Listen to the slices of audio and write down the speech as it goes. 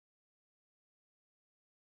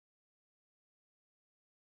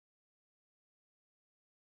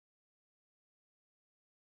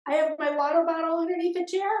I have my water bottle underneath the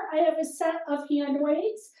chair. I have a set of hand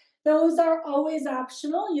weights. Those are always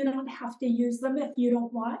optional. You don't have to use them if you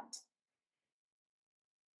don't want.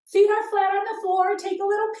 Feet are flat on the floor. Take a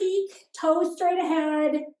little peek, toes straight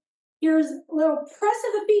ahead. Here's a little press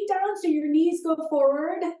of the feet down so your knees go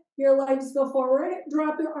forward, your legs go forward.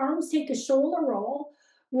 Drop your arms, take a shoulder roll.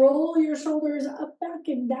 Roll your shoulders up, back,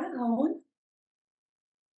 and down.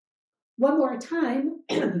 One more time.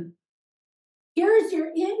 Here's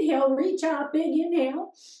your inhale, reach out, big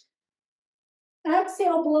inhale.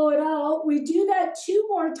 Exhale, blow it out. We do that 2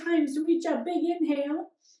 more times. Reach up, big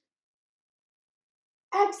inhale.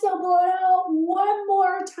 Exhale, blow it out. 1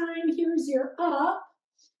 more time. Here's your up.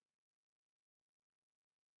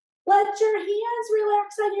 Let your hands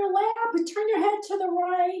relax on your lap. Turn your head to the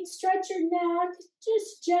right. Stretch your neck.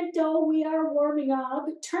 Just gentle. We are warming up.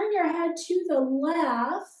 Turn your head to the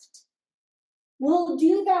left. We'll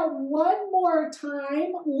do that 1 more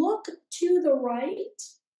time. Look to the right.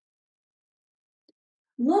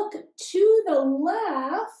 Look to the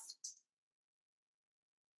left.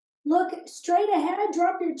 Look straight ahead.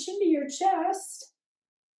 Drop your chin to your chest.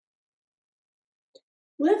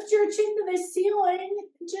 Lift your chin to the ceiling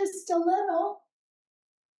just a little.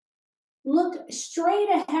 Look straight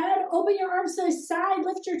ahead. Open your arms to the side.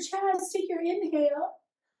 Lift your chest. Take your inhale.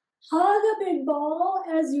 Hug a big ball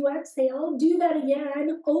as you exhale. Do that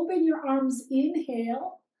again. Open your arms.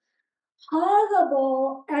 Inhale. Hug a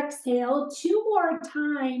ball. Exhale. 2 more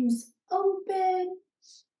times. Open.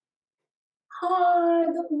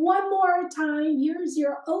 Hug. 1 more time. Here's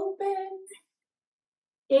your open.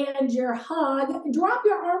 And your hug. Drop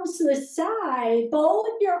your arms to the side. Fold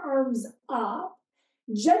your arms up.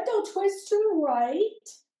 Gentle twist to the right.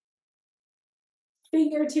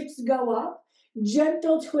 Fingertips go up.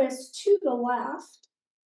 Gentle twist to the left.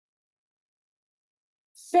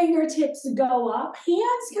 Fingertips go up.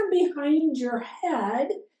 Hands come behind your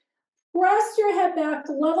head. Press your head back.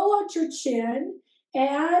 Level out your chin.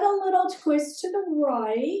 Add a little twist to the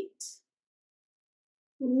right.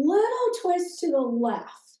 Little twist to the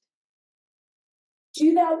left.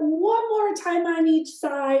 Do that 1 more time on each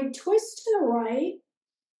side. Twist to the right.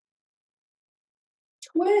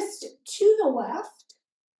 Twist to the left.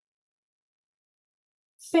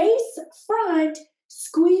 Face front.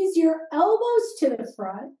 Squeeze your elbows to the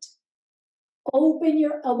front. Open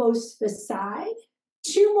your elbows to the side.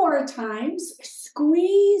 2 more times.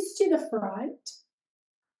 Squeeze to the front.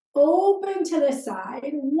 Open to the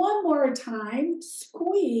side. 1 more time.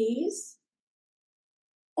 Squeeze.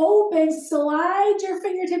 Open. Slide your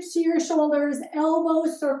fingertips to your shoulders. Elbow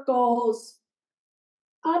circles.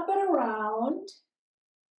 Up and around.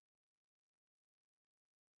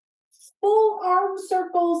 Full arm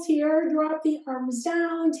circles here. Drop the arms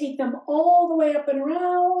down. Take them all the way up and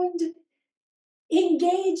around.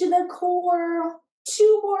 Engage the core.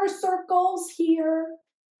 2 more circles here.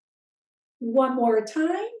 1 more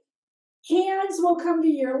time. Hands will come to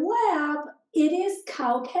your lap. It is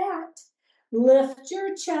cow cat. Lift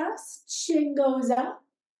your chest. Chin goes up.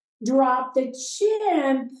 Drop the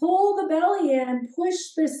chin. Pull the belly in.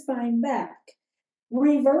 Push the spine back.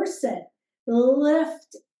 Reverse it.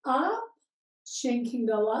 Lift up. Chin can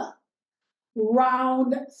go up.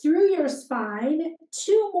 Round through your spine.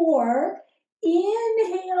 2 more.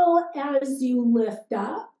 Inhale as you lift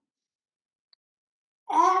up.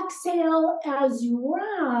 Exhale as you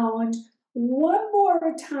round. 1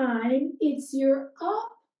 more time. It's your up.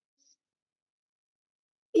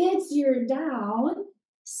 It's your down.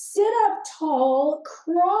 Sit up tall.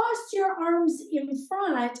 Cross your arms in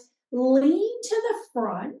front. Lean to the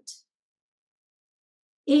front.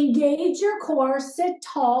 Engage your core. Sit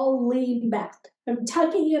tall. Lean back. I'm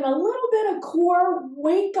tucking in a little bit of core.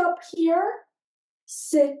 Wake up here.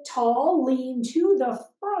 Sit tall. Lean to the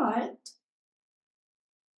front.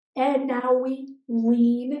 And now we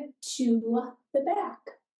lean to the back.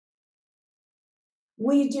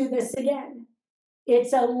 We do this again.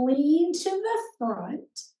 It's a lean to the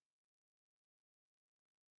front.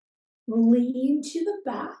 Lean to the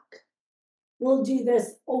back. We'll do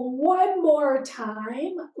this 1 more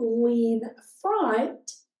time. Lean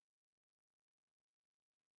front.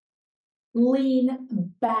 Lean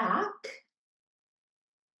back.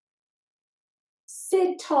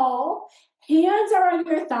 Sit tall. Hands are on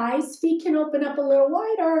your thighs. Feet can open up a little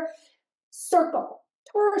wider. Circle.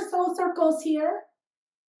 Torso circles here.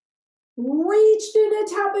 Reach to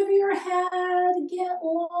the top of your head. Get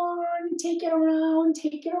long. Take it around.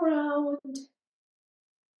 Take it around.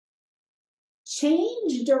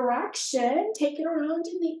 Change direction. Take it around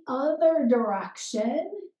in the other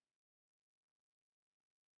direction.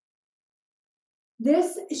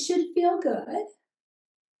 This should feel good.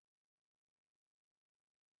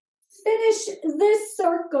 Finish this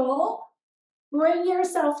circle. Bring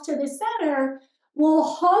yourself to the center. We'll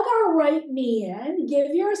hug our right knee in.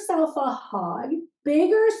 Give yourself a hug.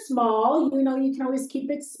 Big or small. You know you can always keep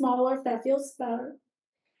it smaller if that feels better.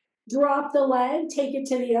 Drop the leg. Take it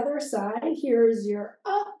to the other side. Here's your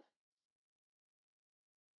up.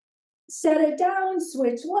 Set it down.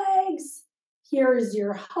 Switch legs. Here's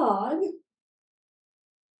your hug.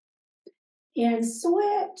 And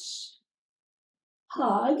switch.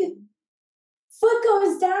 Hug. Foot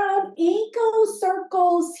goes down, ankle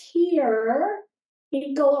circles here.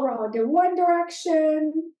 Ankle around in one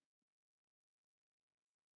direction.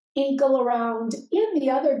 Ankle around in the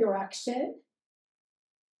other direction.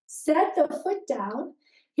 Set the foot down.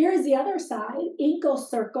 Here's the other side, ankle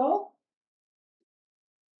circle.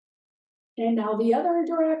 And now the other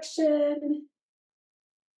direction.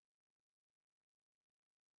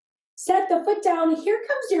 Set the foot down. Here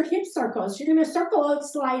comes your hip circles. You're going to circle out,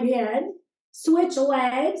 slide in. Switch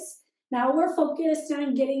legs. Now we're focused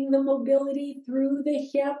on getting the mobility through the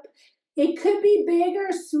hip. It could be big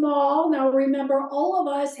or small. Now remember, all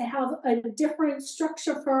of us have a different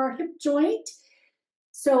structure for our hip joint.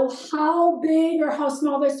 So how big or how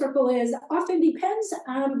small the circle is often depends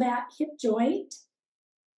on that hip joint.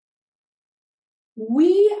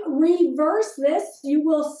 We reverse this. You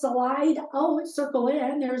will slide out, circle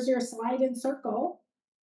in. There's your slide and circle.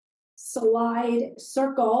 Slide,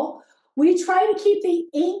 circle. We try to keep the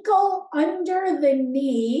ankle under the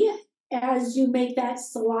knee as you make that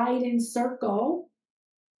slide and circle.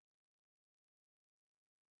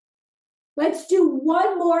 Let's do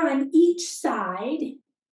one more on each side.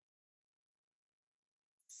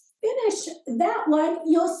 Finish that one.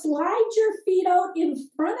 You'll slide your feet out in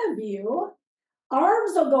front of you.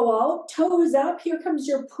 Arms will go out, toes up. Here comes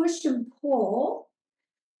your push and pull.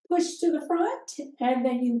 Push to the front, and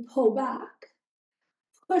then you pull back.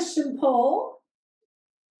 Push and pull.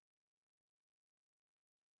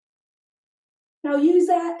 Now use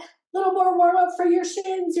that little more warm up for your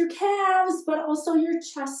shins, your calves, but also your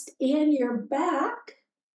chest and your back.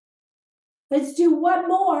 Let's do one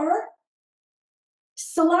more.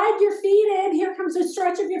 Slide your feet in. Here comes the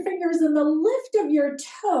stretch of your fingers and the lift of your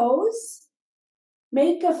toes.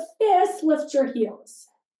 Make a fist, lift your heels.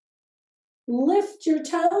 Lift your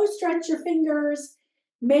toes, stretch your fingers.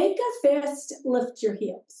 Make a fist, lift your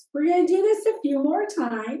heels. We're going to do this a few more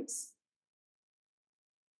times.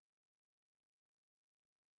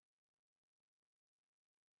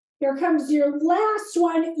 Here comes your last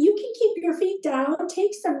one. You can keep your feet down.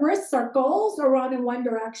 Take some wrist circles around in one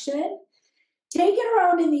direction. Take it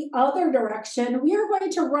around in the other direction. We are going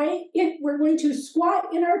to we're going to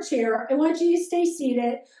squat in our chair. I want you to stay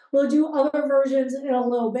seated. We'll do other versions in a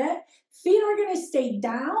little bit. Feet are going to stay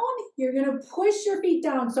down. You're going to push your feet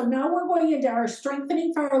down. So now we're going into our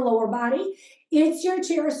strengthening for our lower body. It's your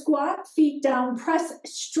chair squat, feet down, press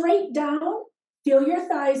straight down. Feel your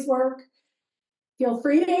thighs work. Feel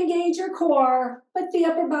free to engage your core, but the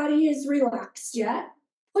upper body is relaxed yet.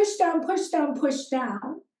 Push down, push down, push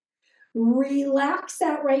down. Relax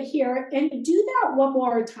that right here and do that one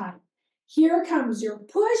more time. Here comes your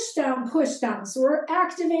push down, push down. So we're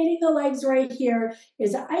activating the legs right here.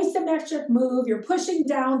 Is an isometric move. You're pushing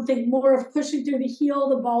down. Think more of pushing through the heel,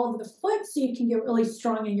 the ball of the foot, so you can get really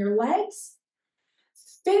strong in your legs.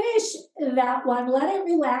 Finish that one. Let it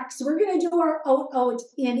relax. We're going to do our out, out,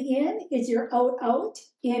 in. Is your out, out,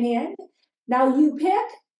 in. Now you pick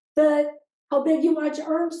how big you want your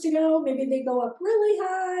arms to go. Maybe they go up really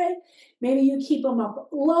high. Maybe you keep them up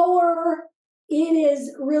lower. It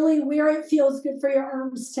is really where it feels good for your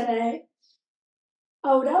arms today.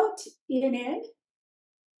 Out, out, in.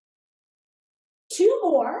 Two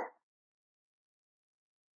more.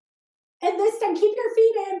 And this time, keep your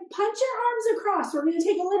feet in. Punch your arms across. We're going to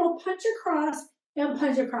take a little punch across and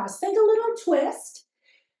punch across. Think a little twist.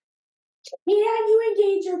 And you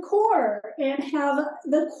engage your core and have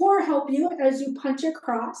the core help you as you punch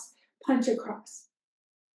across, punch across.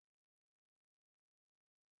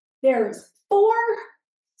 There's 4,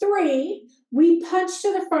 3. We punch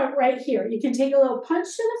to the front right here. You can take a little punch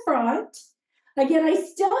to the front. Again, I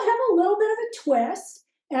still have a little bit of a twist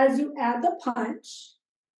as you add the punch.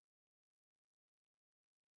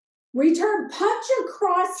 Return punch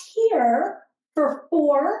across here for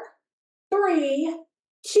 4, 3,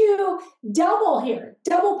 2, double here,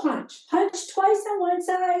 double punch. Punch twice on one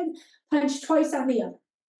side, punch twice on the other.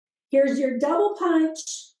 Here's your double punch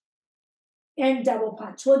and double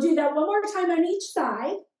punch. We'll do that one more time on each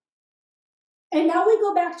side. And now we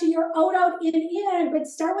go back to your out, out, in, but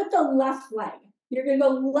start with the left leg. You're going to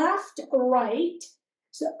go left, right.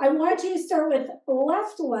 So I want you to start with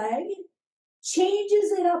left leg.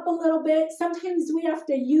 changes it up a little bit. Sometimes we have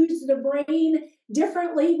to use the brain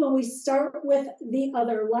differently when we start with the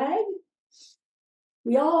other leg.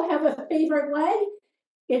 We all have a favorite leg.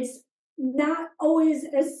 It's not always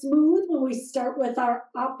as smooth when we start with our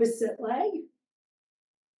opposite leg.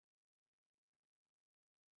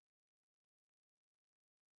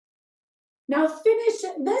 Now finish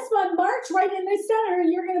this one, march right in the center.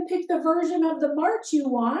 You're going to pick the version of the march you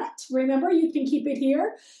want. Remember, you can keep it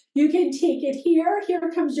here. You can take it here.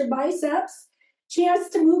 Here comes your biceps. Chance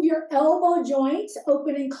to move your elbow joint,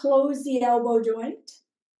 open and close the elbow joint.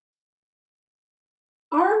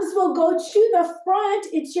 Arms will go to the front.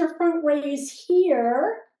 It's your front raise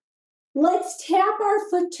here. Let's tap our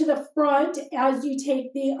foot to the front as you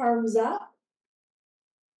take the arms up.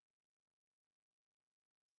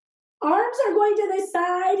 Arms are going to the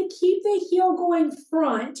side. Keep the heel going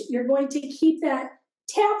front. You're going to keep that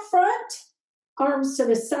tap front. Arms to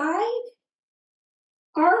the side.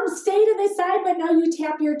 Arms stay to the side, but now you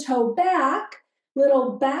tap your toe back.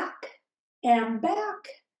 Little back and back.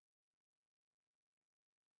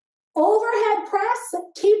 Overhead press,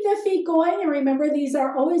 keep the feet going. And remember, these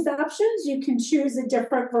are always options. You can choose a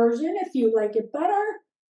different version if you like it better.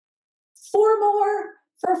 4 more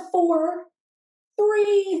for 4,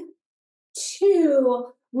 3, 2.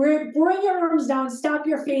 Bring your arms down, stop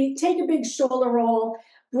your feet, take a big shoulder roll.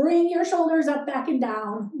 Bring your shoulders up, back and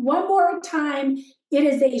down. One more time. It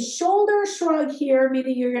is a shoulder shrug here,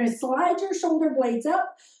 meaning you're going to slide your shoulder blades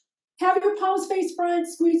up. Have your palms face front,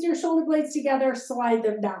 squeeze your shoulder blades together, slide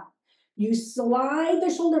them down. You slide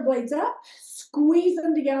the shoulder blades up, squeeze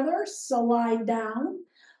them together, slide down,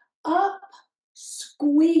 up,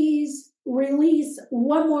 squeeze, release.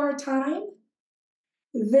 One more time.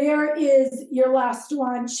 There is your last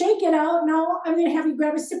one. Shake it out. Now I'm going to have you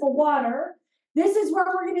grab a sip of water. This is where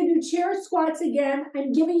we're going to do chair squats again.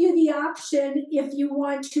 I'm giving you the option if you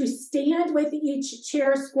want to stand with each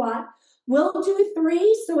chair squat. We'll do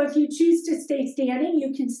 3, so if you choose to stay standing,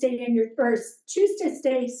 you can stay in your, or choose to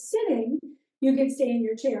stay sitting, you can stay in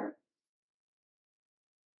your chair.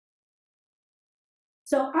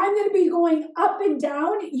 So I'm going to be going up and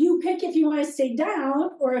down. You pick if you want to stay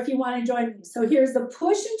down or if you want to join me. So here's the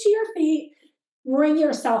push into your feet, bring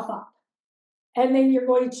yourself up. And then you're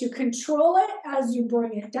going to control it as you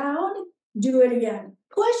bring it down. Do it again.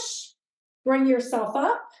 Push, bring yourself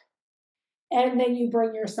up. And then you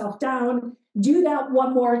bring yourself down. Do that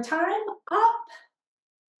one more time. Up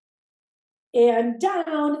and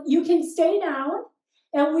down. You can stay down,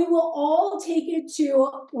 and we will all take it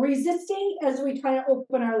to resisting as we try to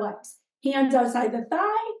open our legs. Hands outside the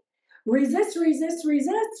thigh. Resist, resist,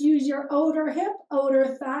 resist. Use your outer hip,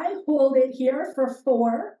 outer thigh. Hold it here for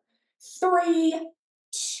 4, 3,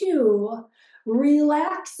 2.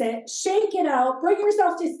 Relax it, shake it out, bring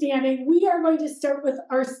yourself to standing. We are going to start with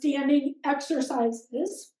our standing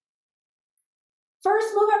exercises. First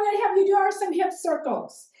move I'm going to have you do are some hip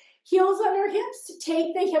circles. Heels under hips,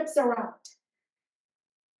 take the hips around.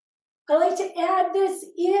 I like to add this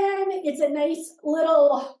in. It's a nice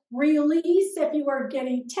little release if you are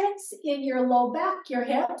getting tense in your low back, your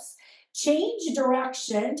hips. Change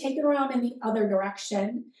direction, take it around in the other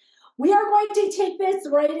direction. We are going to take this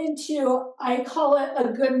right into, I call it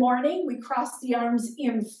a good morning. We cross the arms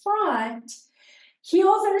in front.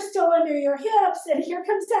 Heels are still under your hips, and here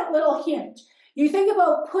comes that little hinge. You think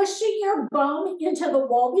about pushing your bum into the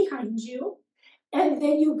wall behind you, and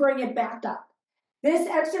then you bring it back up. This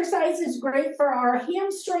exercise is great for our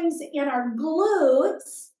hamstrings and our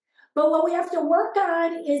glutes, but what we have to work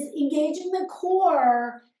on is engaging the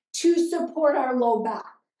core to support our low back.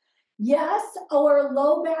 Yes, our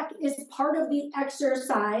low back is part of the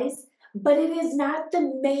exercise, but it is not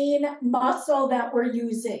the main muscle that we're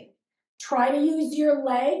using. Try to use your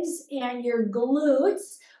legs and your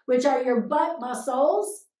glutes, which are your butt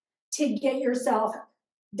muscles, to get yourself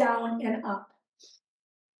down and up.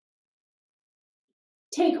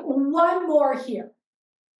 Take one more here.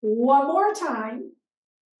 One more time.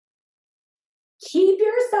 Keep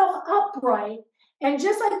yourself upright. And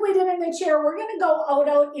just like we did in the chair, we're going to go out,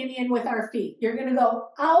 out, in with our feet. You're going to go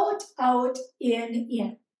out, out,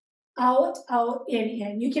 in. Out, out,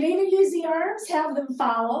 in. You can either use the arms, have them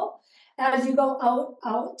follow as you go out,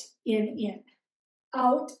 out, in.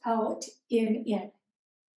 Out, out, in.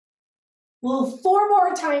 Well, 4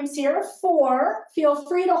 more times here. 4. Feel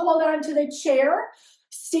free to hold on to the chair.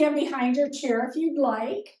 Stand behind your chair if you'd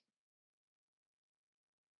like.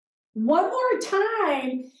 One more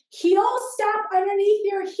time. Heels stop underneath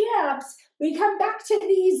your hips. We come back to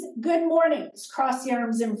these good mornings. Cross the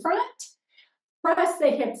arms in front. Press the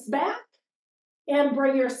hips back. And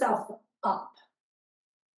bring yourself up.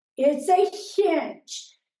 It's a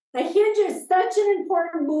hinge. A hinge is such an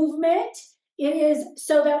important movement. It is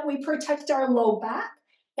so that we protect our low back,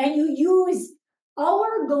 and you use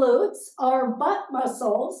our glutes, our butt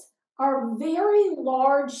muscles, are very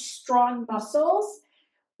large, strong muscles.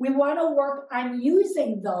 We want to work on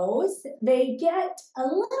using those. They get a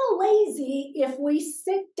little lazy if we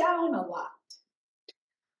sit down a lot.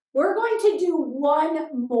 We're going to do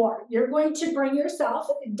one more. You're going to bring yourself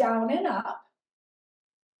down and up.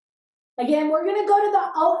 Again, we're going to go to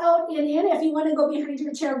the out, out, in. If you want to go behind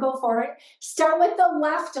your chair, go for it. Start with the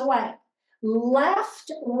left leg.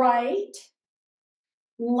 Left, right,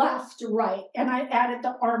 left, right. And I added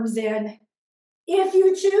the arms in. If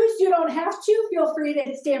you choose, you don't have to. Feel free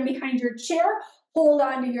to stand behind your chair. Hold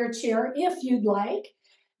on to your chair if you'd like.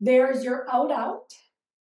 There's your out, out,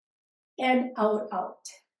 and out, out.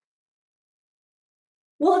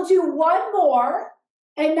 We'll do one more,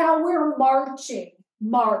 and now we're marching.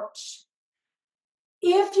 March.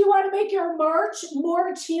 If you want to make your march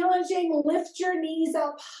more challenging, lift your knees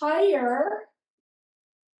up higher.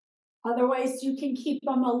 Otherwise, you can keep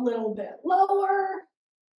them a little bit lower.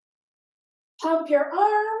 Pump your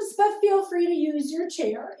arms, but feel free to use your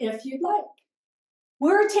chair if you'd like.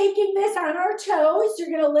 We're taking this on our toes. You're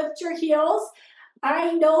going to lift your heels.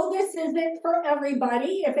 I know this isn't for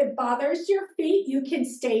everybody. If it bothers your feet, you can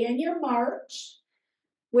stay in your march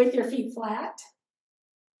with your feet flat.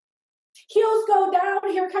 Heels go down.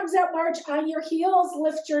 Here comes that march on your heels.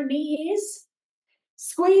 Lift your knees.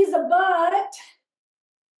 Squeeze the butt.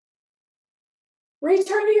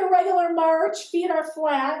 Return to your regular march. Feet are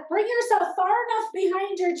flat. Bring yourself far enough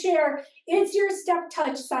behind your chair. It's your step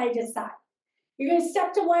touch side to side. You're going to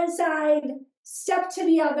step to one side, step to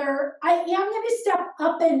the other. I am going to step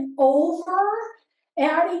up and over,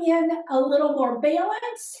 adding in a little more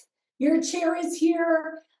balance. Your chair is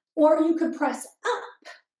here, or you could press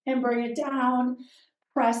up and bring it down.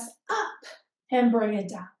 Press up and bring it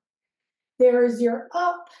down. There's your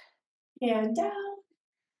up and down,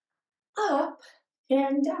 up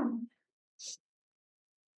and down.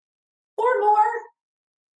 4 more.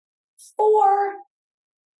 4,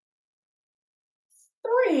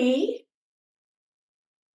 3,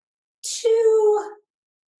 2,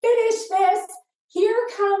 finish this. Here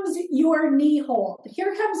comes your knee hold.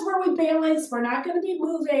 Here comes where we balance. We're not going to be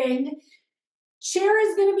moving. Chair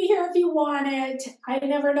is going to be here if you want it. I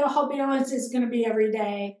never know how balanced it's going to be every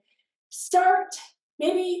day. Start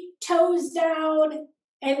maybe toes down,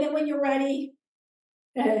 and then when you're ready,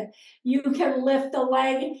 you can lift the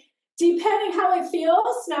leg, depending how it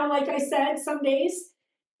feels. Now, like I said, some days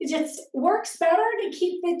it just works better to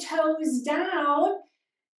keep the toes down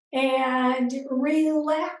and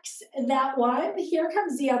relax that one. Here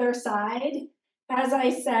comes the other side. As I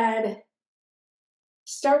said,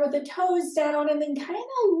 start with the toes down and then kind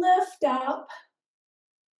of lift up.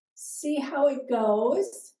 See how it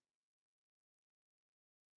goes.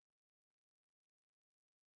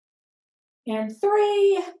 And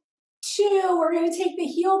 3, 2, we're going to take the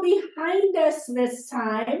heel behind us this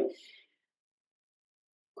time.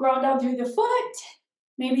 Ground down through the foot.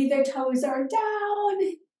 Maybe the toes are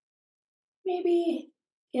down. Maybe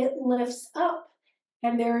it lifts up.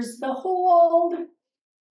 And there's the hold.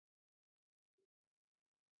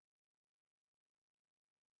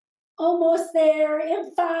 Almost there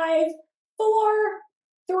in 5, 4,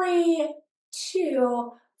 3,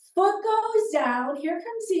 2. Foot goes down. Here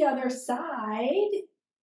comes the other side.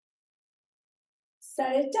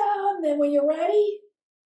 Set it down. Then when you're ready,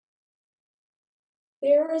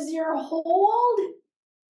 there is your hold.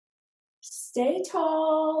 Stay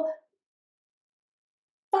tall.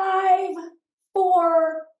 5,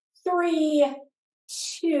 4, 3,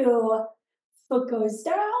 2. Foot goes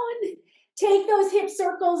down. Take those hip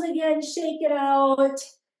circles again. Shake it out.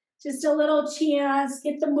 Just a little chance.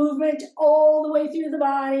 Get the movement all the way through the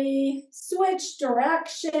body. Switch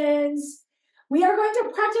directions. We are going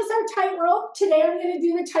to practice our tightrope. Today I'm going to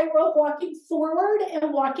do the tightrope walking forward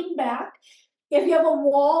and walking back. If you have a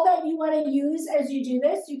wall that you want to use as you do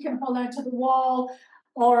this, you can hold on to the wall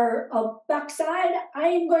or a backside. I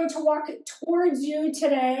am going to walk towards you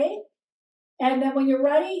today. And then when you're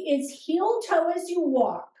ready, it's heel toe as you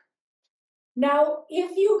walk. Now,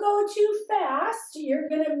 if you go too fast, you're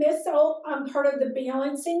going to miss out on part of the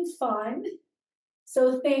balancing fun.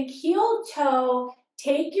 So think heel toe,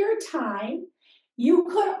 take your time. You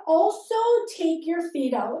could also take your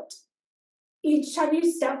feet out each time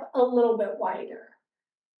you step a little bit wider.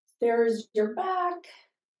 There's your back,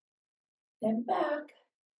 then back.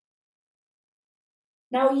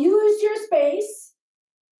 Now use your space.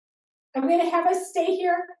 I'm going to have us stay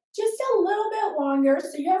here just a little bit longer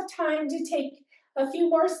so you have time to take a few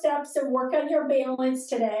more steps and work on your balance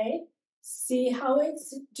today. See how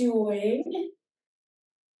it's doing.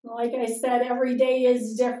 Like I said, every day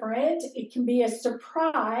is different. It can be a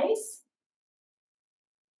surprise.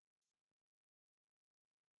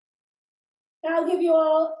 And I'll give you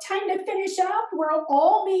all time to finish up. We'll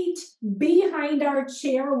all meet behind our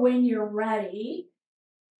chair when you're ready.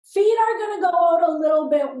 Feet are going to go out a little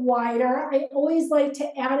bit wider. I always like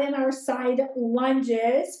to add in our side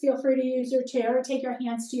lunges. Feel free to use your chair, take your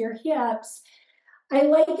hands to your hips. I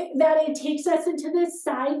like that it takes us into this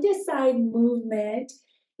side to side movement.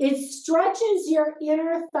 It stretches your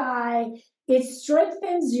inner thigh. It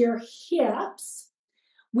strengthens your hips.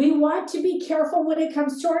 We want to be careful when it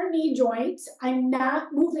comes to our knee joints. I'm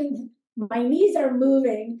not moving, my knees are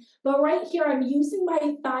moving, but right here I'm using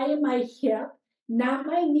my thigh and my hip, not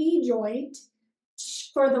my knee joint,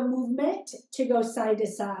 for the movement to go side to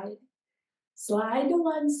side. Slide to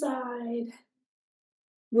one side.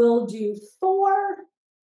 We'll do 4,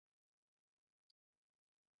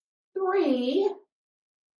 3,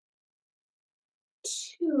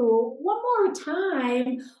 2, one more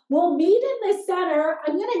time. We'll meet in the center.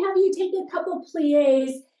 I'm going to have you take a couple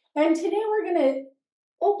plies, and today we're going to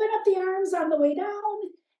open up the arms on the way down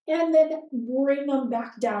and then bring them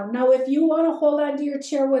back down. Now, if you want to hold onto your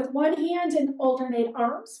chair with one hand and alternate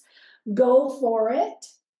arms, go for it.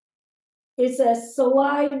 It's a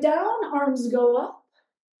slide down, arms go up,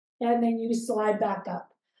 and then you slide back up.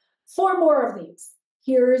 4 more of these.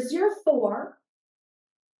 Here's your 4,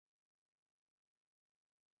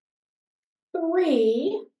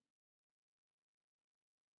 3,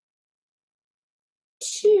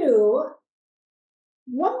 2,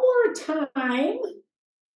 one more time.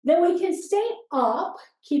 Then we can stay up.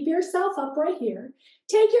 Keep yourself up right here.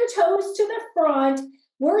 Take your toes to the front.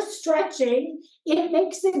 We're stretching. It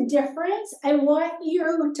makes a difference. I want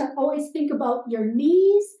you to always think about your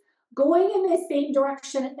knees going in the same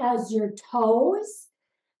direction as your toes.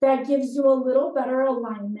 That gives you a little better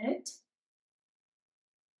alignment.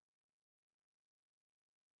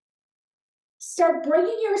 Start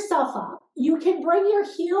bringing yourself up. You can bring your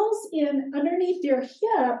heels in underneath your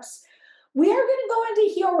hips. We are going to go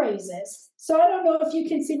into heel raises. So I don't know if you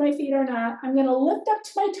can see my feet or not. I'm going to lift up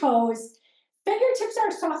to my toes. Fingertips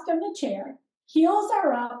are soft on the chair. Heels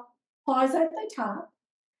are up. Paws at the top.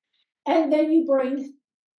 And then you bring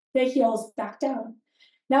the heels back down.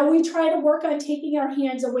 Now we try to work on taking our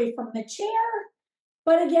hands away from the chair.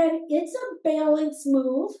 But again, it's a balance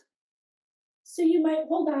move. So you might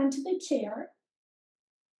hold on to the chair.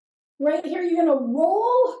 Right here, you're going to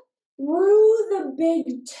roll through the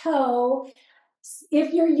big toe.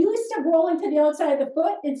 If you're used to rolling to the outside of the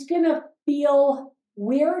foot, it's going to feel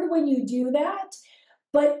weird when you do that.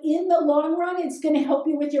 But in the long run, it's going to help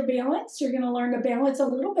you with your balance. You're going to learn to balance a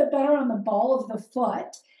little bit better on the ball of the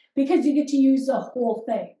foot because you get to use the whole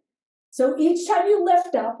thing. So each time you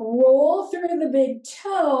lift up, roll through the big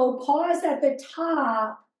toe, pause at the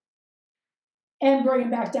top, and bring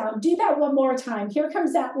it back down. Do that one more time. Here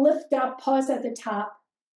comes that lift up, pause at the top.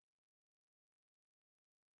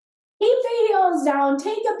 Keep the heels down.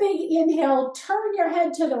 Take a big inhale. Turn your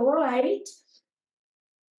head to the right.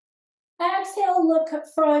 Exhale, look up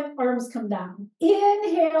front, arms come down.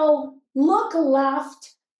 Inhale, look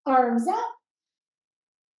left, arms up.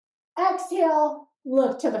 Exhale,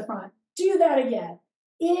 look to the front. Do that again.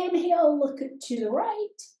 Inhale, look to the right.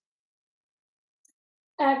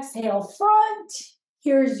 Exhale, front.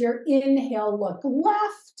 Here's your inhale, look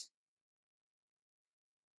left.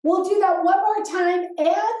 We'll do that one more time.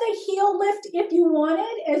 Add the heel lift if you want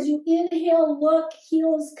it. As you inhale, look,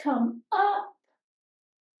 heels come up.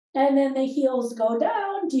 And then the heels go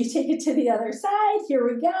down. Do you take it to the other side? Here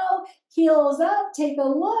we go. Heels up, take a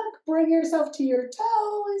look, bring yourself to your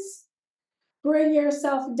toes. Bring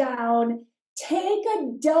yourself down. Take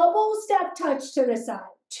a double step touch to the side.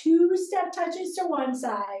 2 step touches to one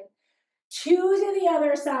side. 2 to the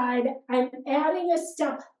other side. I'm adding a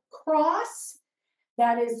step cross.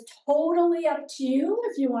 That is totally up to you.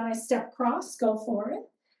 If you want to step cross, go for it.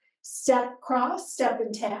 Step cross, step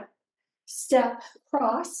and tap. Step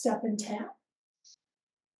cross, step and tap.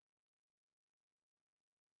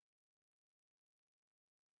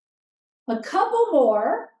 A couple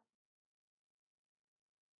more.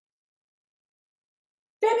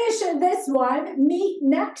 Finish this one. Meet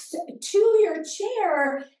next to your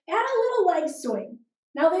chair. Add a little leg swing.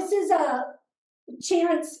 Now this is a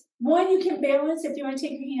chance. 1, you can balance if you want to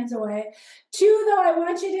take your hands away. 2, though, I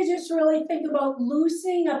want you to just really think about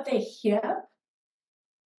loosening up the hip.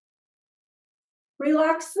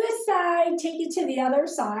 Relax this side, take it to the other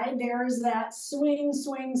side. There's that swing,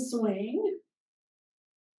 swing, swing.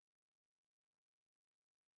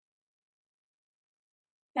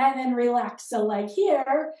 and then relax a leg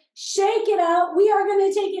here. Shake it out. We are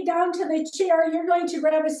going to take it down to the chair. You're going to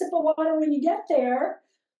grab a sip of water when you get there.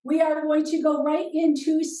 We are going to go right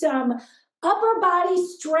into some upper body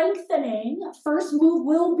strengthening. First move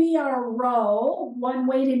will be our row, one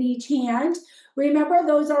weight in each hand. Remember,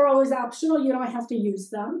 those are always optional. You don't have to use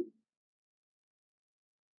them.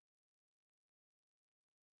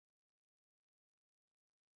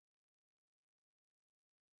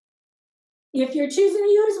 If you're choosing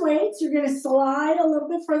to use weights, you're going to slide a little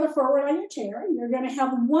bit further forward on your chair. You're going to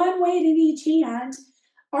have one weight in each hand.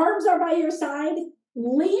 Arms are by your side.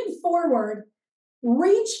 Lean forward.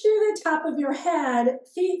 Reach through the top of your head,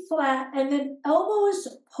 feet flat, and then elbows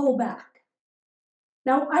pull back.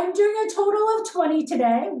 Now, I'm doing a total of 20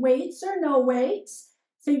 today, weights or no weights.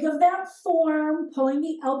 Think of that form, pulling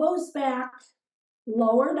the elbows back,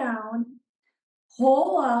 lower down,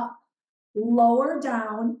 pull up, lower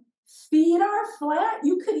down. Feet are flat.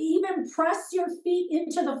 You could even press your feet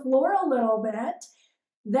into the floor a little bit.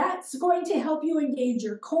 That's going to help you engage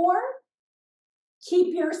your core.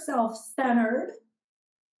 Keep yourself centered.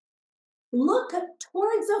 Look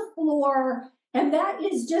towards the floor, and that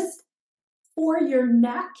is just for your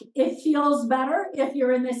neck. It feels better if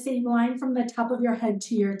you're in the same line from the top of your head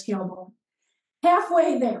to your tailbone.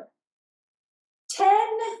 Halfway there. 10,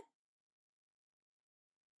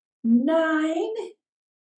 9,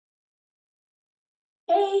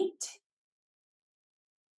 8,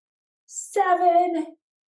 7,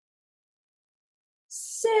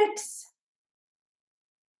 6,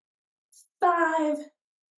 5,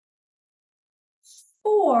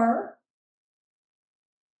 4,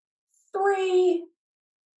 3,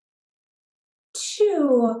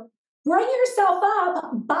 2. Bring yourself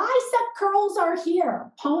up. Bicep curls are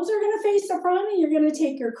here. Palms are going to face the front, and you're going to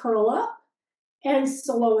take your curl up and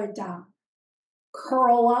slow it down.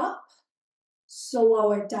 Curl up,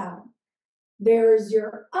 slow it down. There's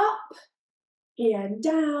your up and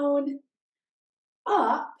down,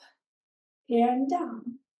 up and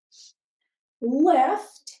down.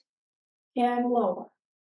 Lift and lower.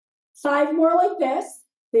 5 more like this.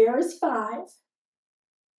 There's 5,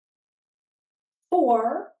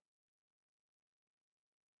 4,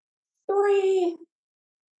 3,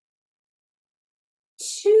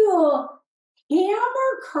 2.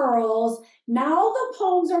 Hammer curls. Now the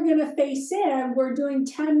palms are going to face in. We're doing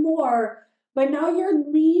 10 more, but now you're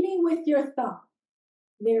leading with your thumb.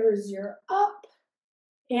 There's your up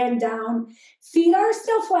and down. Feet are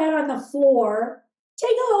still flat on the floor.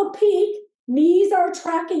 Take a little peek. Knees are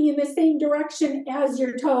tracking in the same direction as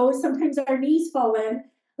your toes. Sometimes our knees fall in.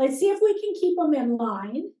 Let's see if we can keep them in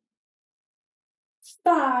line.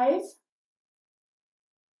 5,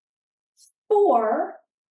 4,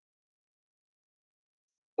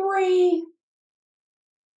 3,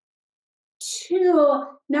 2.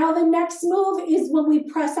 Now the next move is when we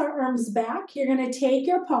press our arms back. You're going to take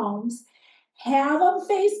your palms, have them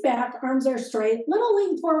face back, arms are straight, little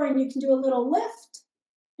lean forward, and you can do a little lift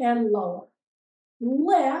and lower.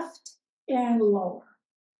 Lift and lower.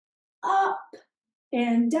 Up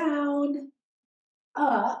and down,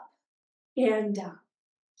 up and down.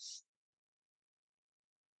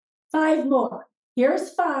 5 more.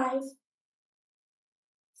 Here's 5,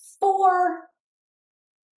 4,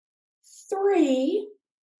 3,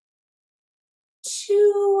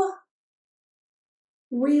 2,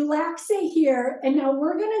 relax it here. And now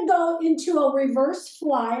we're going to go into a reverse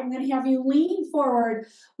fly. I'm going to have you lean forward.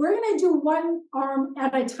 We're going to do one arm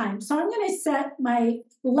at a time. So I'm going to set my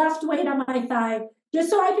left weight on my thigh just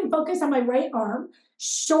so I can focus on my right arm.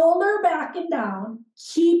 Shoulder back and down.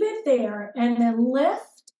 Keep it there. And then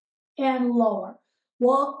lift and lower.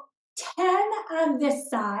 Well, 10 on this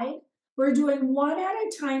side. We're doing one at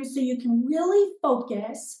a time so you can really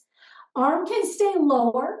focus. Arm can stay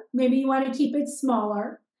lower. Maybe you want to keep it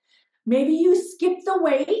smaller. Maybe you skip the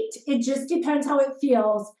weight. It just depends how it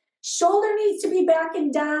feels. Shoulder needs to be back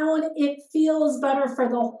and down. It feels better for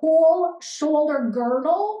the whole shoulder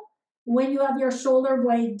girdle when you have your shoulder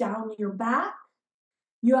blade down your back.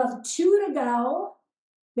 You have 2 to go.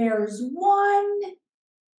 There's 1.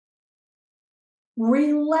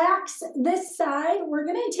 Relax this side. We're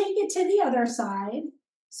going to take it to the other side.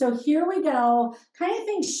 So here we go. Kind of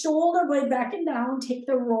think shoulder blade back and down. Take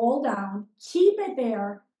the roll down. Keep it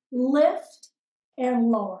there. Lift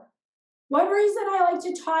and lower. One reason I like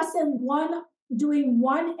to toss in doing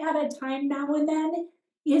one at a time now and then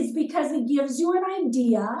is because it gives you an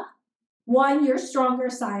idea. One, your stronger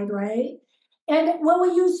side, right? And when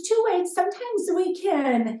we use 2 weights, sometimes we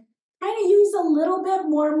can kind of use a little bit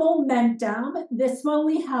more momentum. This one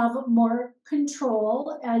we have more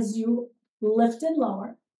control as you lift and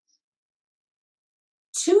lower.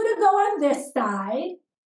 2 to go on this side.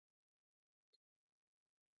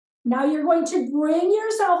 Now you're going to bring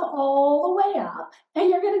yourself all the way up and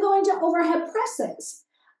you're going to go into overhead presses.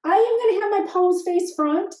 I am going to have my palms face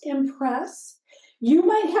front and press. You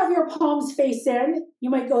might have your palms face in.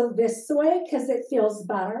 You might go this way because it feels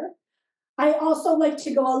better. I also like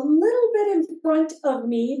to go a little bit in front of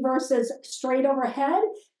me versus straight overhead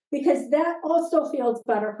because that also feels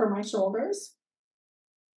better for my shoulders.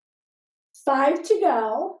 5 to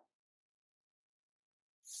go.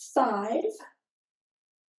 5,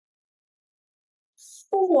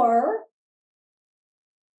 4,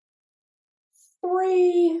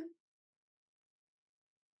 3,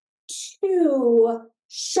 2,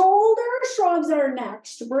 shoulder shrugs are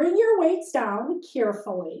next. Bring your weights down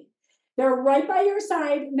carefully. They're right by your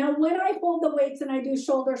side. Now, when I hold the weights and I do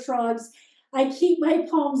shoulder shrugs, I keep my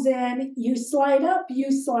palms in. You slide up,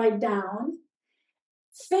 you slide down.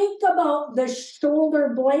 Think about the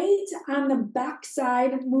shoulder blades on the back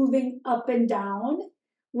side moving up and down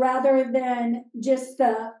rather than just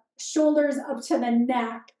the shoulders up to the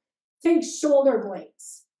neck. Think shoulder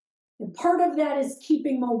blades. And part of that is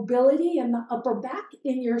keeping mobility in the upper back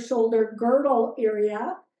in your shoulder girdle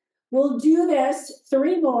area. We'll do this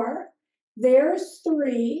 3 more. There's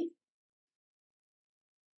 3.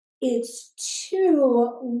 It's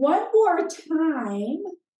 2. One more time.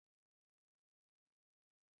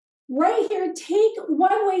 Right here, take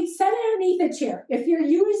one weight, set it underneath the chair. If you're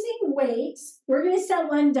using weights, we're going to set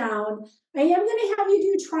one down. I am going to have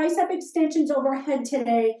you do tricep extensions overhead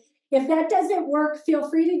today. If that doesn't work, feel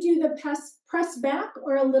free to do the press back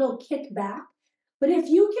or a little kick back. But if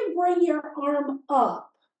you can bring your arm up,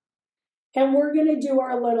 and we're going to do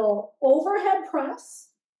our little overhead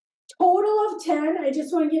press, total of 10. I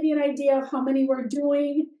just want to give you an idea of how many we're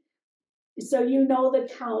doing so you know the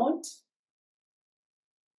count.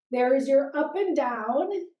 There is your up and down.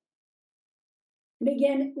 And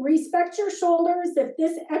again, respect your shoulders. If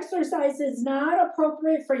this exercise is not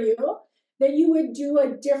appropriate for you, then you would do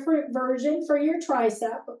a different version for your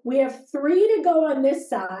tricep. We have 3 to go on this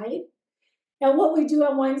side. And what we do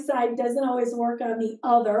on one side doesn't always work on the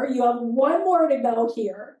other. You have 1 more to go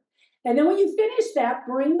here. And then when you finish that,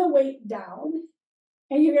 bring the weight down.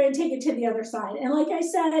 And you're going to take it to the other side. And like I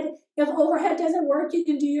said, if overhead doesn't work, you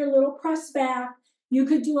can do your little press back. You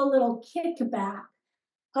could do a little kick back.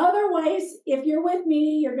 Otherwise, if you're with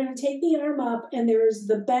me, you're going to take the arm up and there's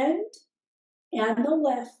the bend and the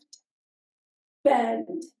lift,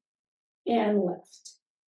 bend and lift.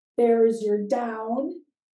 There's your down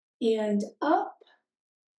and up,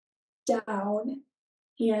 down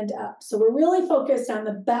and up. So we're really focused on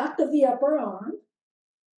the back of the upper arm.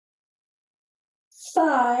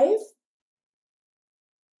 5,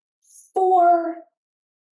 4,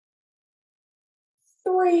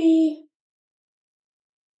 3,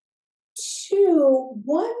 2,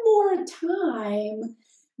 one more time.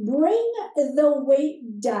 Bring the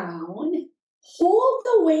weight down. Hold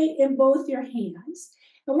the weight in both your hands.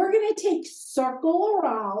 And we're going to take circle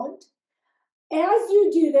around. As you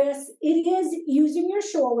do this, it is using your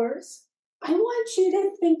shoulders. I want you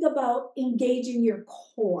to think about engaging your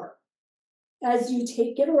core. As you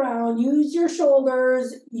take it around, use your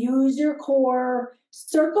shoulders, use your core.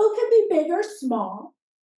 Circle can be big or small.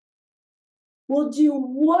 We'll do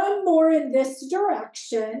 1 more in this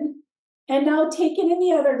direction, and now take it in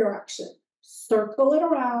the other direction. Circle it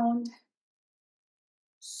around,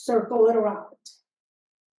 circle it around.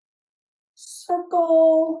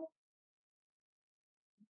 Circle.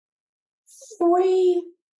 3,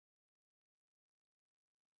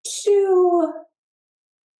 2,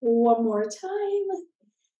 1 more time,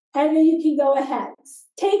 and then you can go ahead.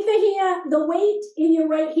 Take the weight in your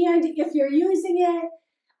right hand if you're using it.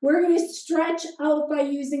 We're going to stretch out by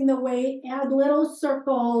using the weight, add little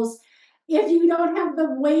circles. If you don't have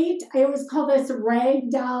the weight, I always call this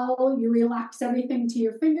rag doll. You relax everything to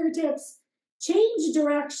your fingertips. Change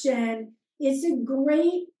direction. It's a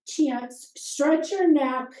great chance. Stretch your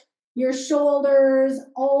neck, your shoulders,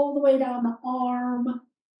 all the way down the arm.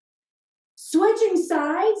 Switching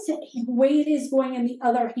sides, weight is going in the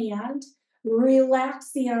other hand.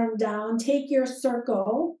 Relax the arm down. Take your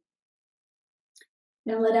circle.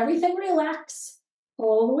 And let everything relax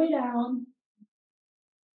all the way down.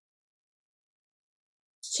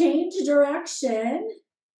 Change direction.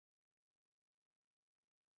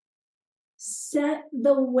 Set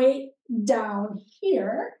the weight down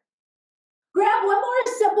here. Grab 1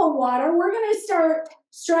 more sip of water. We're going to start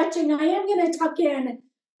stretching. I am going to tuck in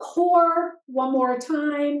core 1 more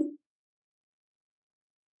time.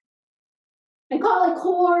 I call it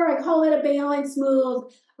core. I call it a balance move.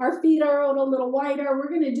 Our feet are out a little wider. We're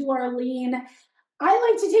going to do our lean.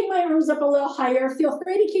 I like to take my arms up a little higher. Feel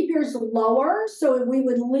free to keep yours lower. So we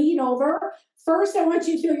would lean over. First, I want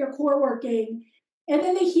you to feel your core working, and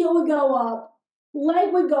then the heel would go up,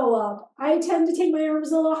 leg would go up. I tend to take my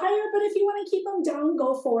arms a little higher, but if you want to keep them down,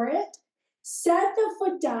 go for it. Set the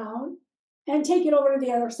foot down and take it over to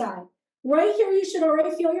the other side. Right here, you should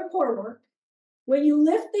already feel your core work. When you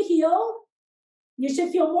lift the heel, you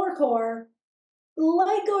should feel more core.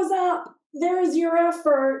 Leg goes up. There's your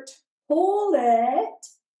effort. Hold it.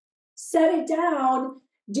 Set it down.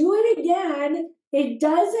 Do it again. It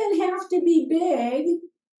doesn't have to be big.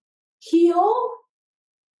 Heel,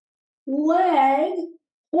 leg,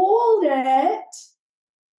 hold it.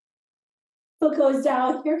 Foot goes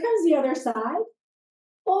down. Here comes the other side.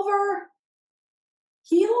 Over,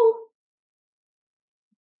 heel,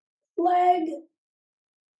 leg,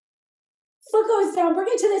 foot goes down. Bring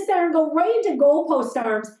it to the center and go right into goalpost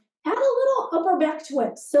arms. Add a little upper back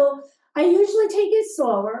twist. So I usually take it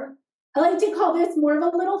slower. I like to call this more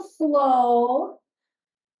of a little flow.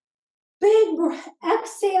 Big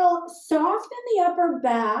exhale, soften the upper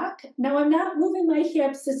back. Now I'm not moving my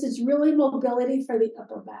hips. This is really mobility for the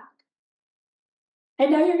upper back.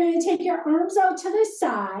 And now you're going to take your arms out to the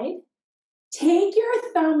side. Take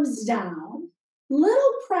your thumbs down.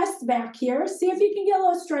 Little press back here. See if you can get a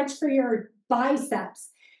little stretch for your biceps.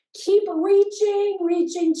 Keep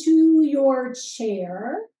reaching to your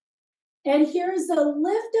chair. And here's a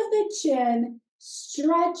lift of the chin.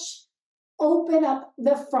 Stretch, open up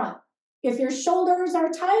the front. If your shoulders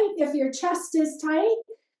are tight, if your chest is tight,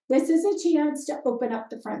 this is a chance to open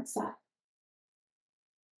up the front side.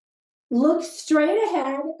 Look straight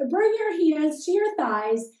ahead. Bring your hands to your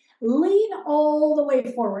thighs. Lean all the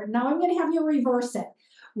way forward. Now I'm going to have you reverse it.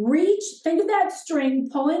 Reach, think of that string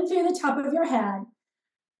pulling through the top of your head.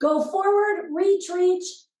 Go forward, reach,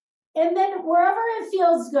 and then wherever it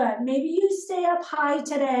feels good. Maybe you stay up high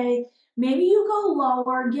today. Maybe you go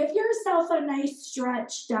lower. Give yourself a nice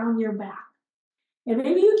stretch down your back. And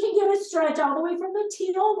maybe you can get a stretch all the way from the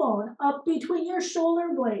tailbone up between your shoulder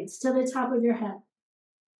blades to the top of your head.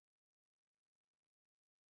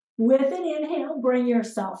 With an inhale, bring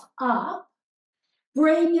yourself up.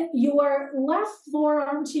 Bring your left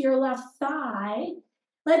forearm to your left thigh.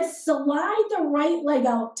 Let's slide the right leg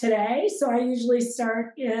out today. So I usually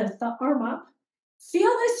start with the arm up.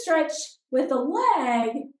 Feel the stretch with the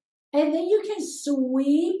leg, and then you can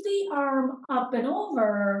sweep the arm up and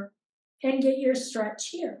over and get your stretch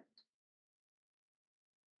here.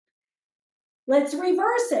 Let's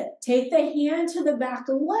reverse it. Take the hand to the back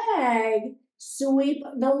leg, sweep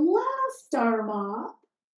the left arm up,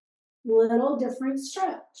 little different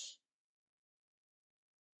stretch.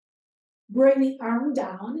 Bring the arm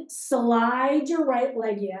down, slide your right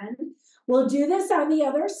leg in. We'll do this on the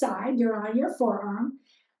other side. You're on your forearm.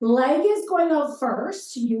 Leg is going out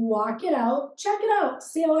first. You walk it out. Check it out.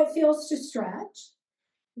 See how it feels to stretch.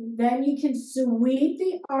 Then you can sweep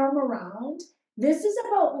the arm around. This is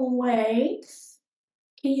about length.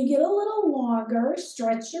 Can you get a little longer?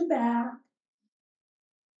 Stretch your back.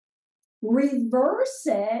 Reverse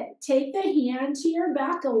it. Take the hand to your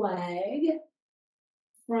back leg.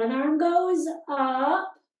 Front arm goes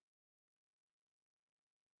up.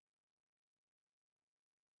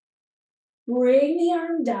 Bring the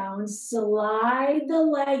arm down. Slide the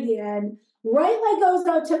leg in. Right leg goes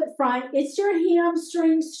out to the front. It's your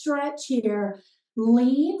hamstring stretch here.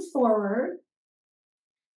 Lean forward.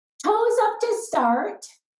 Toes up to start.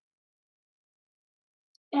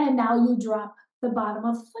 And now you drop the bottom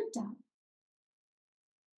of the foot down.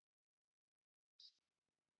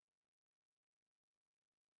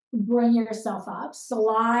 Bring yourself up.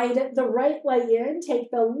 Slide the right leg in.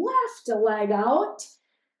 Take the left leg out.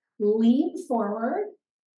 Lean forward.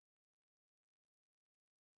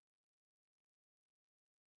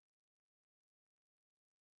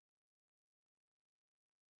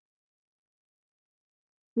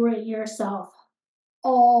 Bring yourself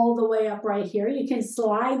all the way up right here. You can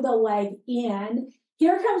slide the leg in.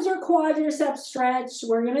 Here comes your quadricep stretch.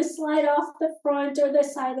 We're going to slide off the front or the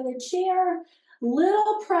side of the chair.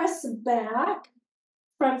 Little press back.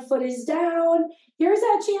 Front foot is down. Here's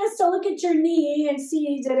that chance to look at your knee and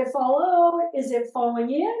see, did it fall out? Is it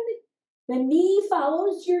falling in? The knee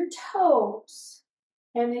follows your toes.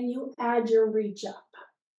 And then you add your reach up.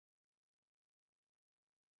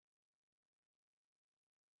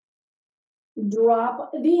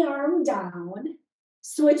 Drop the arm down.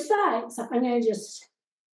 Switch sides. I'm going to just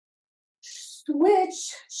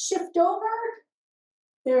switch, shift over.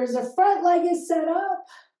 There's a front leg is set up.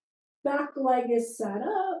 Back leg is set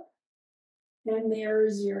up. And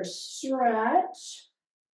there's your stretch.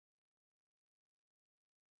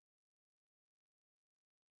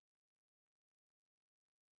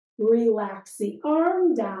 Relax the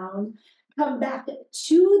arm down. Come back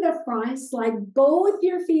to the front. Slide both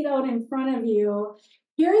your feet out in front of you.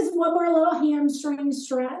 Here's one more little hamstring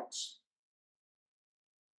stretch.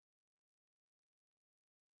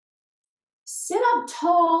 Sit up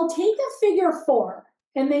tall. Take a figure four.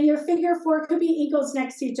 And then your figure four could be ankles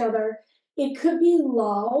next to each other. It could be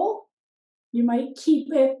low. You might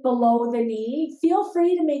keep it below the knee. Feel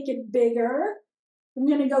free to make it bigger. I'm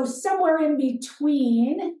going to go somewhere in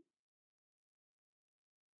between.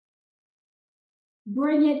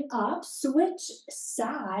 Bring it up. Switch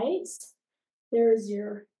sides. There's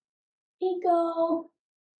your ankle.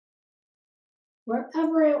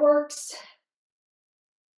 Wherever it works.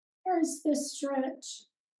 There's the stretch.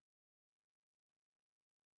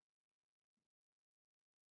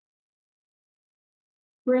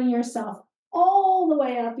 Bring yourself all the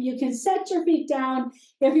way up. You can set your feet down.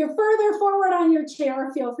 If you're further forward on your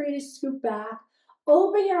chair, feel free to scoot back.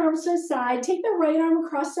 Open your arms to the side. Take the right arm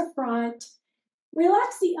across the front.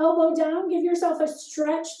 Relax the elbow down. Give yourself a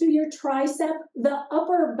stretch through your tricep, the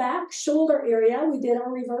upper back shoulder area. We did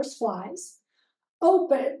our reverse flies.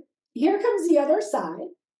 Open. Here comes the other side.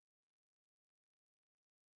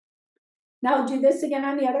 Now do this again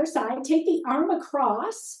on the other side. Take the arm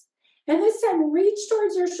across. And this time, reach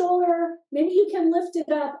towards your shoulder. Maybe you can lift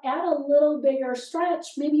it up, add a little bigger stretch.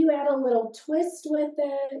 Maybe you add a little twist with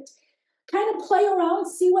it. Kind of play around,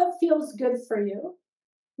 see what feels good for you.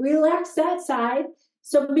 Relax that side.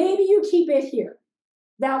 So maybe you keep it here.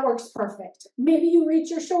 That works perfect. Maybe you reach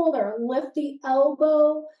your shoulder, lift the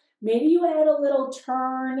elbow. Maybe you add a little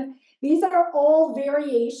turn. These are all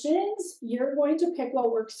variations. You're going to pick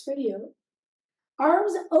what works for you.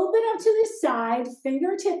 Arms open up to the side,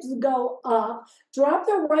 fingertips go up. Drop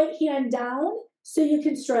the right hand down so you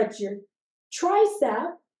can stretch your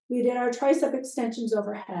tricep. We did our tricep extensions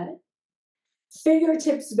overhead.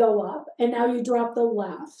 Fingertips go up, and now you drop the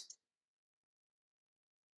left.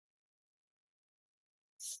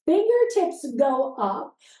 Fingertips go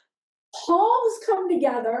up. Palms come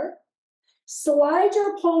together. Slide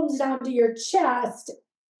your palms down to your chest.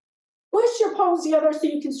 Push your palms together so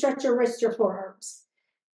you can stretch your wrist, your forearms.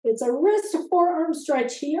 It's a wrist to forearm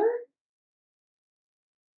stretch here.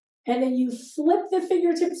 And then you flip the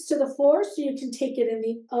fingertips to the floor so you can take it in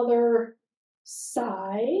the other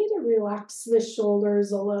side. Relax the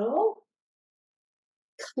shoulders a little.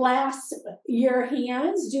 Clasp your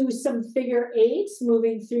hands. Do some figure eights,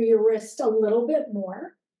 moving through your wrist a little bit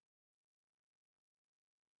more.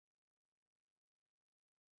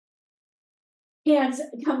 Hands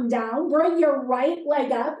come down. Bring your right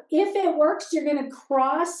leg up. If it works, you're going to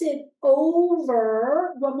cross it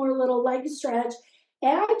over. One more little leg stretch.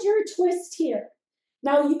 Add your twist here.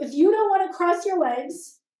 Now, if you don't want to cross your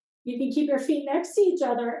legs, you can keep your feet next to each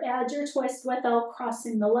other. Add your twist without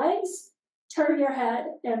crossing the legs. Turn your head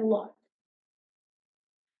and look.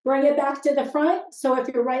 Bring it back to the front. So if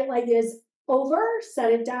your right leg is over,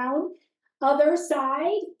 set it down. Other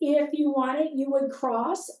side, if you want it, you would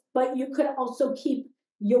cross, but you could also keep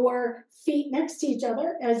your feet next to each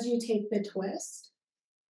other as you take the twist.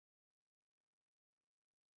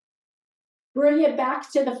 Bring it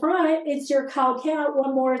back to the front. It's your cow-cat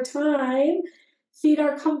one more time. Feet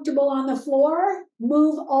are comfortable on the floor.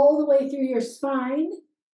 Move all the way through your spine.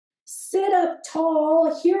 Sit up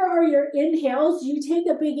tall. Here are your inhales. You take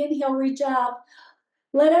a big inhale, reach up.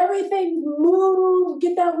 Let everything move.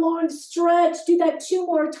 Get that long stretch. Do that 2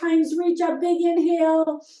 more times. Reach up, big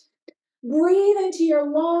inhale. Breathe into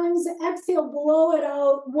your lungs. Exhale, blow it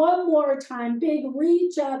out. 1 more time. Big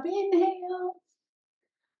reach up. Inhale.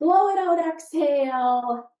 Blow it out.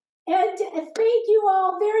 Exhale. And thank you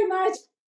all very much.